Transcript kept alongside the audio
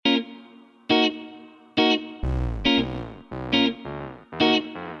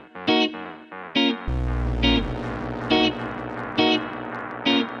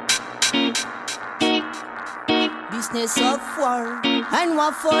business of war. And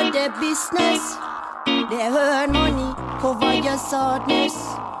what for the business? They earn money, cover your sadness.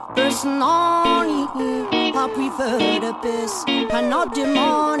 Personally, I prefer the peace and not the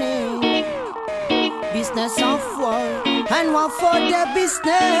money. Business of war. And what for the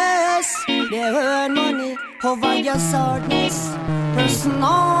business? They earn money, cover your sadness.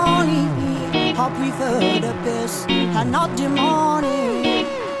 Personally, I prefer the peace and not the money.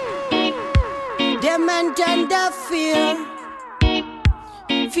 They maintain their fear.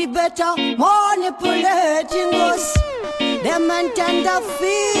 Fi better manipulating us. They maintain their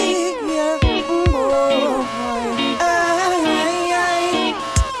fear.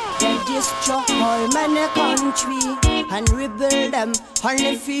 They destroy many country and rebuild them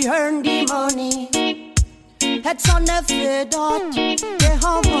only fi earn the money. Heads on the feet out, they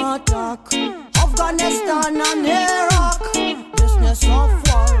have attack Afghanistan and Iraq. Business of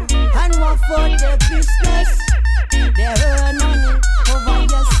war, and what for the business? They earn money over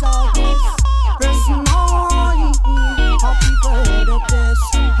your service. Personally, I prefer the best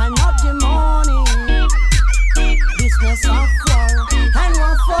and not the money. Business of war, and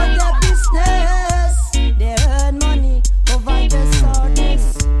what for the business? They earn money over your service.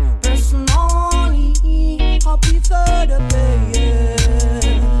 Personally, I prefer the best.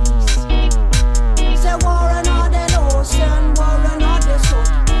 Say war and all the ocean, war and all the south.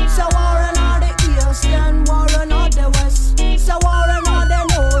 Say war and all the east and war and all the west. Say war and all the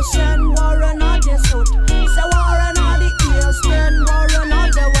ocean, war and all the south. Say war and all the east and war and all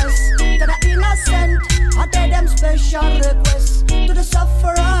the west. To the innocent, I tell them special requests. To the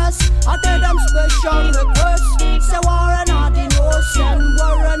sufferers, I tell them special requests. Say war and all the ocean,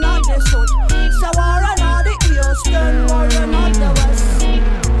 war and all the south. Say war and all the east and war and all the west.